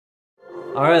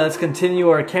Alright, let's continue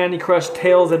our Candy Crush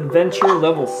Tales adventure,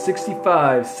 level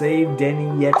 65. Save Denny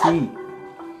Yeti.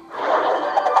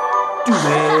 Do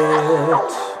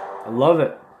it! I love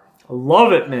it. I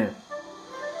love it, man.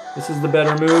 This is the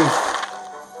better move.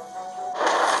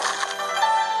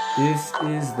 This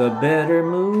is the better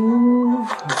move.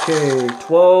 Okay,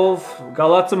 12. Got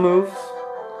lots of moves.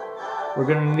 We're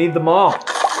gonna need them all.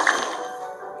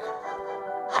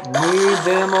 Need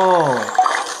them all.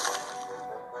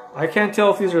 I can't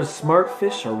tell if these are smart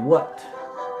fish or what.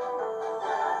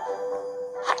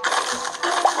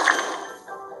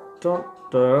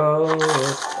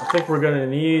 I think we're gonna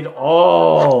need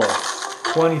all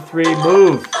 23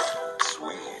 moves to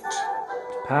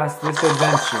pass this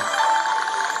adventure.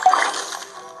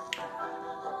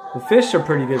 The fish are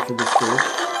pretty good for this stage.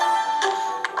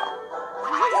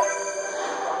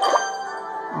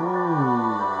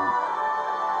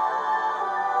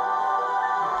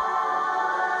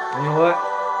 You know what?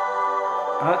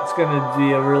 That's going to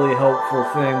be a really helpful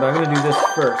thing, but I'm going to do this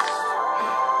first.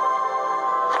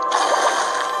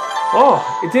 Oh,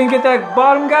 it didn't get that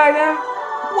bottom guy there?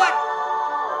 What?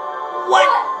 What?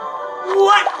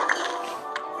 What?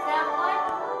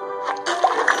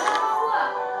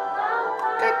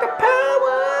 Got the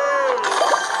power!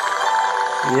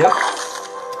 Yep.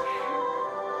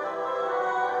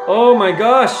 Oh my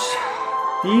gosh.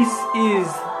 This is...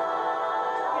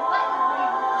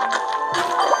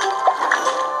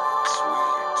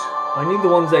 I need the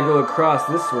ones that go across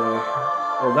this way.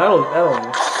 Oh, that'll.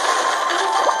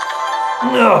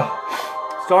 Ugh.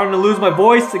 Starting to lose my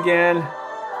voice again.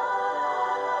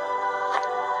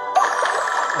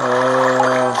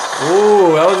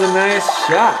 Oh, that was a nice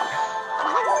shot.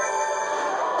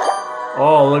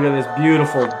 Oh, look at this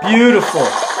beautiful, beautiful,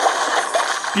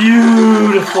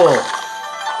 beautiful.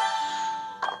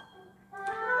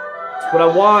 That's what I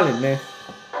wanted, man.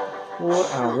 What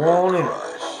I wanted.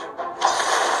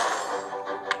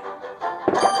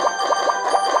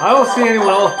 I don't see anyone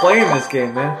else playing this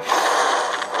game, man.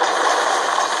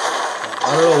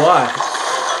 I don't know why.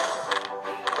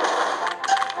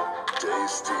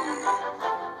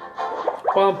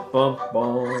 Bum bum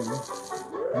bum.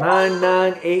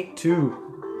 9982.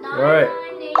 Alright.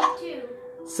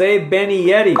 Save Benny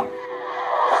Yeti.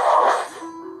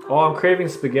 Oh, I'm craving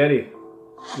spaghetti.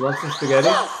 You want some spaghetti?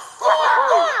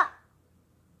 I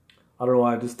don't know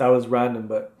why, that was random,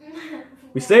 but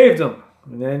we saved him.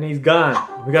 And then he's gone.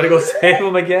 We gotta go save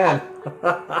him again.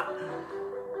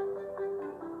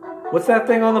 What's that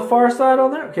thing on the far side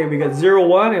on there? Okay, we got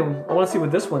 0-1, and I want to see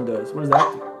what this one does. What does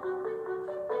that do?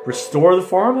 Restore the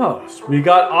farmhouse. We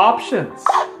got options.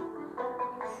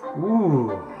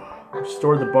 Ooh.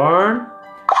 Restore the barn.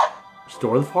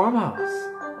 Restore the farmhouse.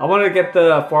 I want to get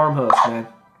the farmhouse, man.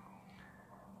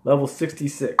 Level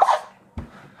 66.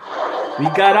 We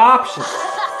got options.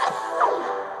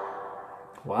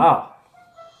 Wow.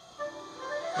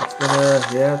 It's gonna,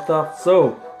 yeah, I thought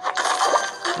so.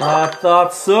 I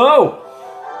thought so.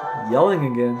 Yelling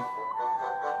again.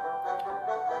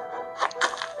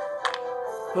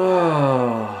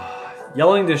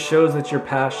 Yelling just shows that you're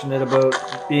passionate about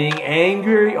being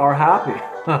angry or happy.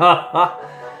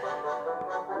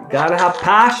 You gotta have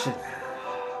passion.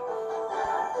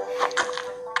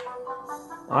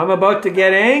 I'm about to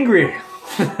get angry.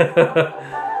 I'm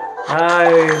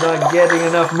not getting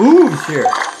enough moves here.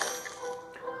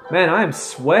 Man, I am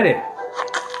sweating.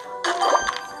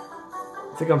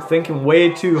 I think I'm thinking way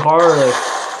too hard. Like,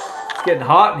 it's getting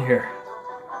hot in here.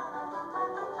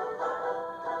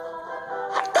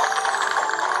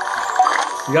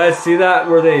 You guys see that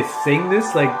where they sing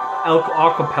this, like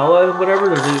a cappella and whatever?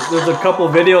 There's a couple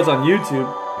videos on YouTube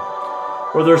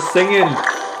where they're singing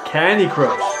Candy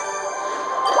Crush.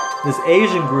 This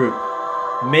Asian group.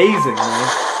 Amazing, man.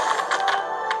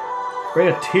 Bring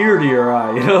a tear to your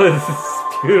eye, you know? This is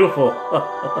beautiful.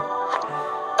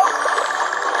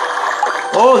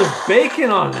 Oh, there's bacon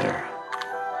on there.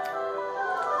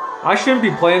 I shouldn't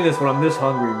be playing this when I'm this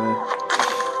hungry, man.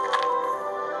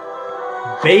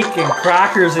 Bacon,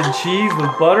 crackers, and cheese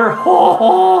with butter.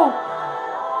 Oh,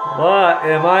 what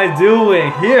am I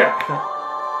doing here?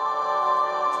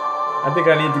 I think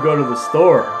I need to go to the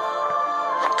store.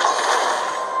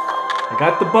 I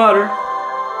got the butter.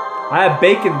 I have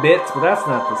bacon bits, but that's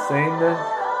not the same, man.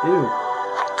 Ew.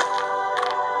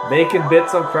 Bacon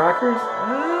bits on crackers?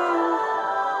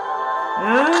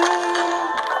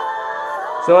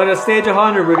 So at a stage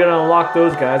 100, we're gonna unlock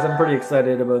those guys. I'm pretty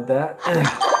excited about that.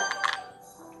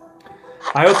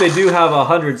 I hope they do have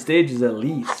 100 stages at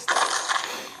least.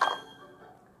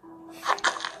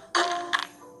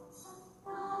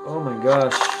 Oh my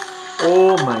gosh.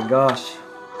 Oh my gosh.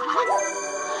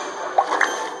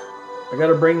 I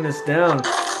gotta bring this down.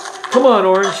 Come on,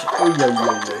 orange. Oh, yeah,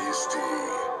 yeah, yeah.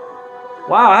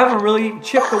 Wow, I haven't really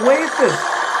chipped away at this.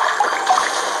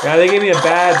 Yeah, they gave me a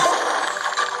bad.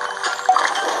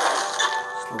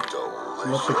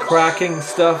 Let the cracking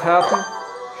stuff happen.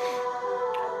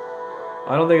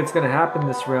 I don't think it's gonna happen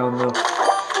this round though.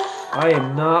 I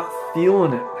am not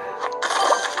feeling it.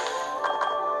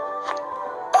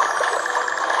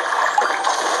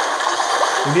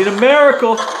 We need a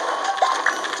miracle.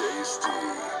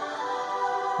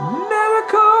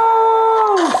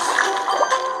 Miracles!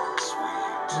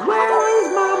 Where is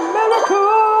my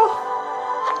miracle?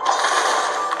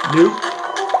 Nope.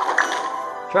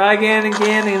 Try again,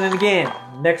 again, and again.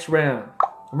 Next round.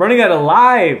 I'm running out of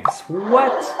lives.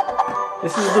 What?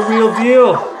 This is the real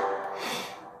deal.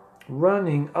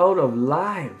 Running out of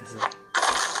lives.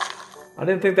 I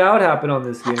didn't think that would happen on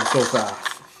this game so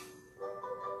fast.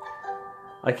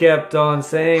 I kept on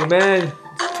saying, man,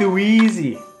 it's too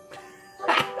easy.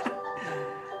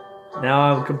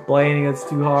 Now I'm complaining it's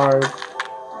too hard.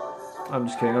 I'm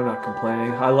just kidding, I'm not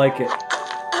complaining. I like it.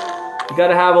 You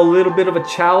gotta have a little bit of a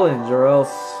challenge or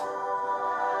else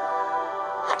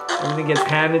everything gets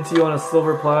handed to you on a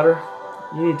silver platter.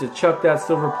 You need to chuck that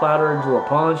silver platter into a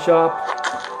pawn shop.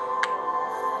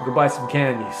 Go buy some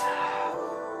candies.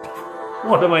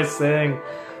 What am I saying?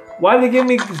 Why do they give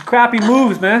me these crappy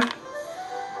moves, man?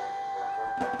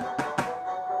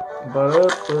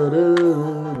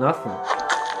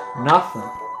 Nothing. Nothing.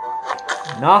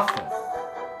 Nothing.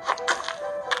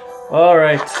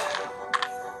 Alright.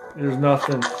 There's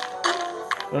nothing.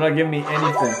 They're not giving me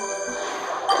anything.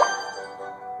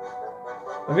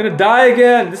 I'm gonna die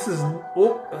again. This is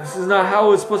not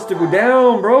how it's supposed to go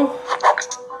down, bro.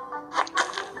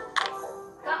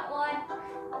 Got one.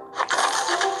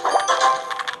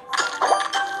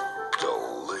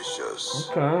 Delicious.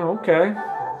 Okay.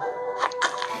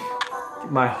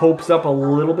 Get my hopes up a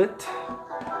little bit.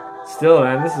 Still,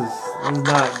 man, this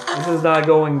is not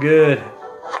going good.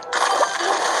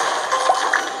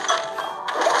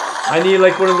 I need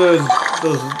like one of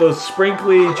those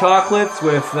sprinkly chocolates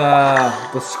with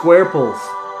the square pulls.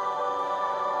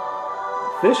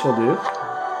 Fish will do.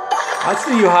 I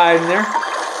see you hiding there.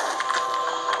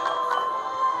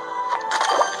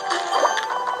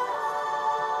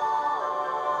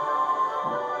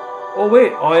 Oh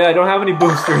wait, oh yeah, I don't have any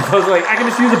boosters. I was like, I can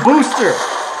just use a booster.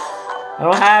 I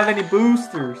don't have any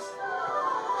boosters.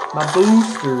 My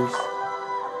boosters.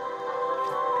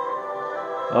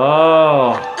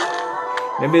 Oh.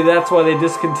 Maybe that's why they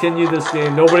discontinued this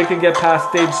game. Nobody can get past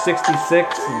stage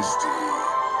 66.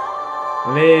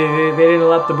 And they didn't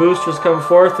let the boosters come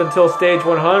forth until stage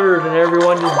 100 and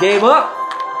everyone just gave up.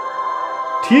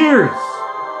 Tears.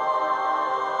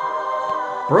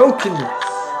 Brokenness.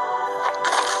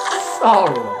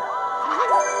 Sorrow.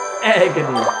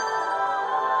 Agony.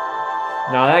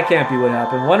 No, that can't be what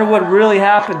happened. Wonder what really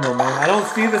happened though, man. I don't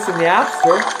see this in the App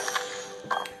Store.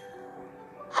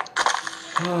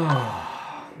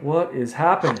 What is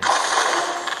happening?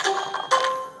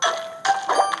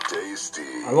 Tasty.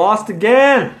 I lost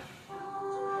again.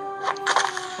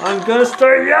 I'm gonna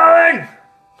start yelling.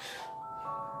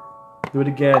 Do it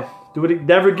again. Do it.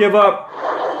 Never give up.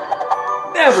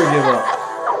 Never give up.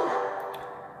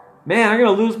 Man, I'm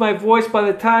gonna lose my voice by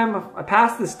the time I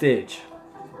pass this stage.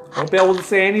 I won't be able to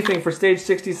say anything for stage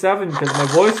 67 because my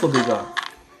voice will be gone.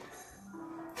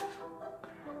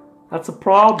 That's a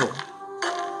problem.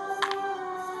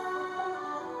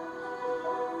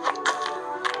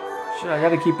 Shit, I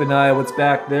gotta keep an eye on what's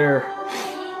back there.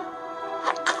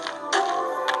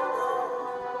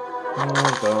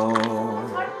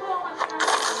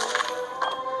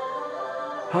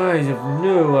 I have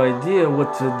no idea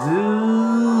what to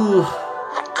do.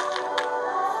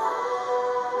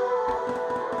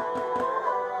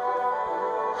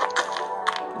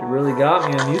 You really got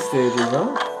me on these stages,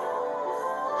 huh?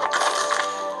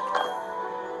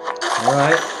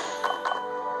 Alright.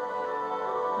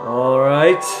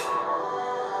 Alright.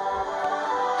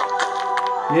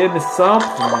 Give me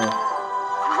something, man.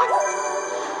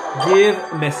 Give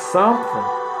me something.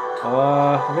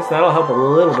 I guess that'll help a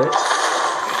little bit.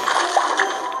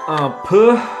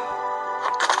 Puh.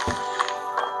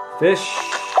 Fish.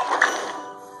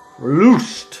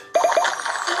 Roost.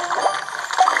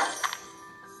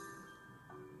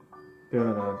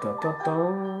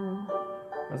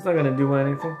 That's not gonna do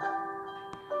anything.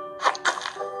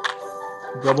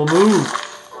 Double move.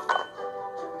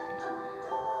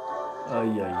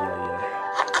 Yeah.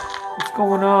 What's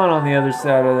going on the other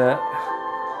side of that?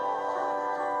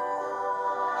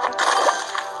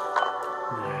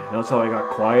 Notice how I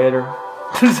got quieter.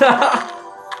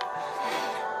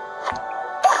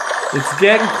 It's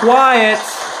getting quiet.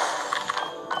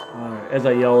 Alright, as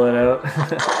I yell it out.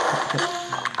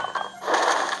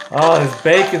 Oh, this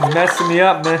bacon's messing me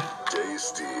up, man.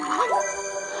 Tasty.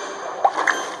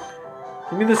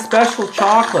 Give me the special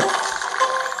chocolate.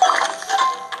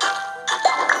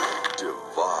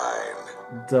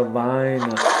 Divine.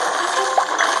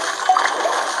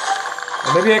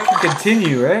 Or maybe I can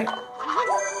continue, right?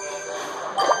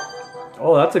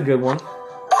 Oh, that's a good one.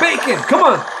 Bacon, come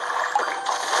on!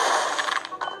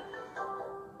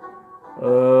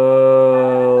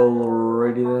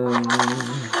 Alrighty then.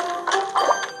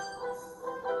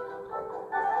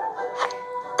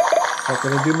 Not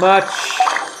gonna do much,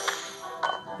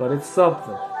 but it's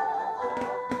something.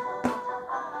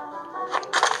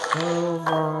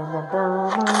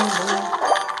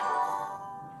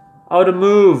 Out of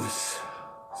moves.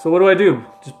 So what do?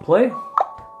 Just play?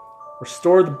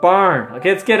 Restore the barn.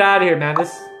 Okay, let's get out of here, man.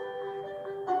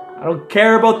 I don't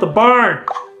care about the barn.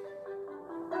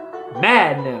 I'm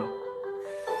mad now.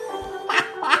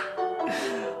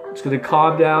 I'm just gonna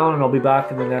calm down and I'll be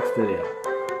back in the next video.